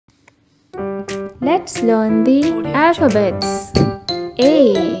Let's learn the alphabets.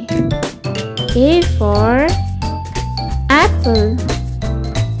 A. A for apple.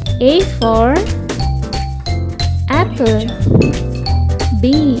 A for apple.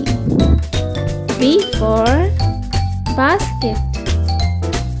 B. B for basket.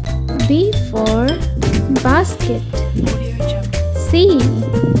 B for basket. C.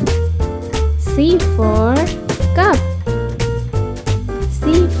 C for cup.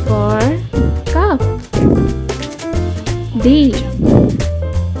 C for cup. D.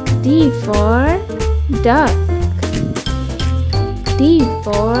 D for duck. D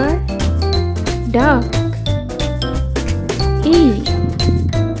for duck. E.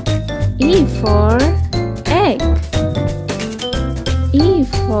 E for egg. E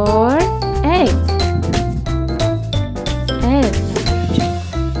for egg. F.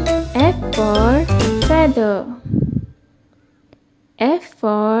 F for feather. F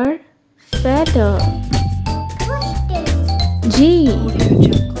for feather. G.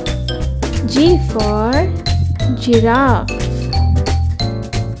 G for giraffe.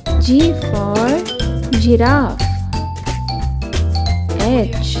 G for giraffe.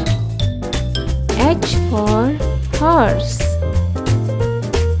 H. H for horse.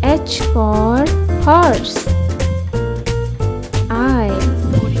 H for horse. I.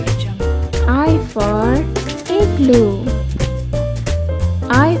 I for igloo.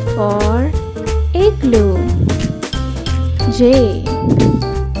 I for igloo. J.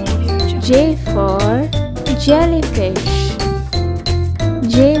 J for jellyfish.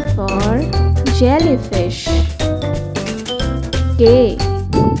 J for jellyfish. K.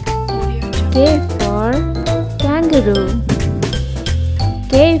 K for kangaroo.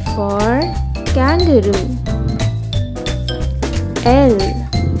 K for kangaroo. L.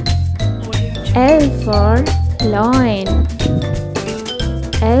 L for lion.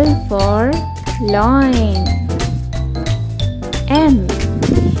 L for lion. M.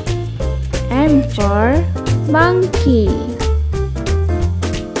 M for monkey.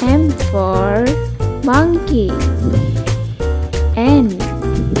 M for monkey. N.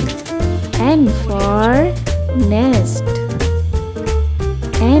 N for nest.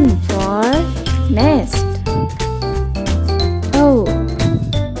 N for nest. O.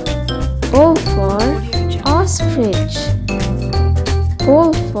 O for ostrich.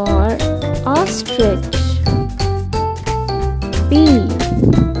 O for ostrich. P.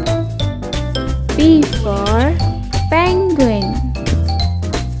 P for penguin.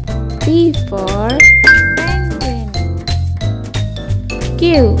 P for penguin.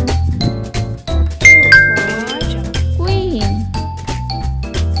 Q.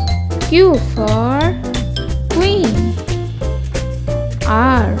 Q for queen.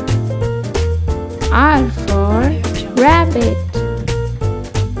 R. R for rabbit.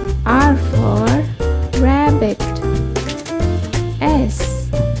 R for rabbit. S.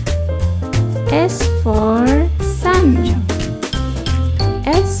 S for sun.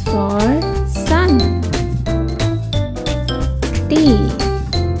 S for sun. T.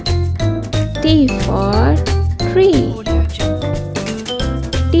 T for tree.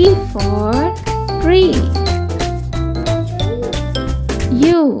 T for tree.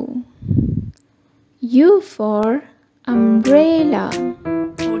 U. U for umbrella.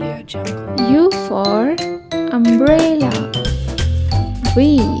 U for umbrella.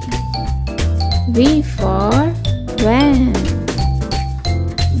 V. V for van.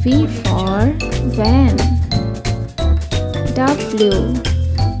 V for van. W.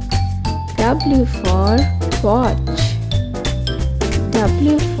 W for watch.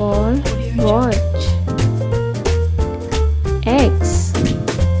 W for watch. X.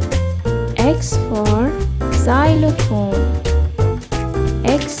 X for xylophone.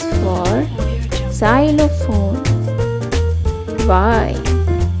 X for xylophone. Y.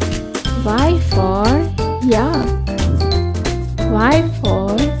 Y for yak. Y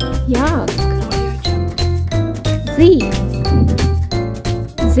for yak. Z.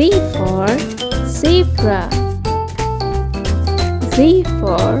 Z for zebra. Z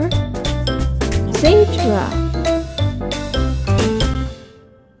for zebra.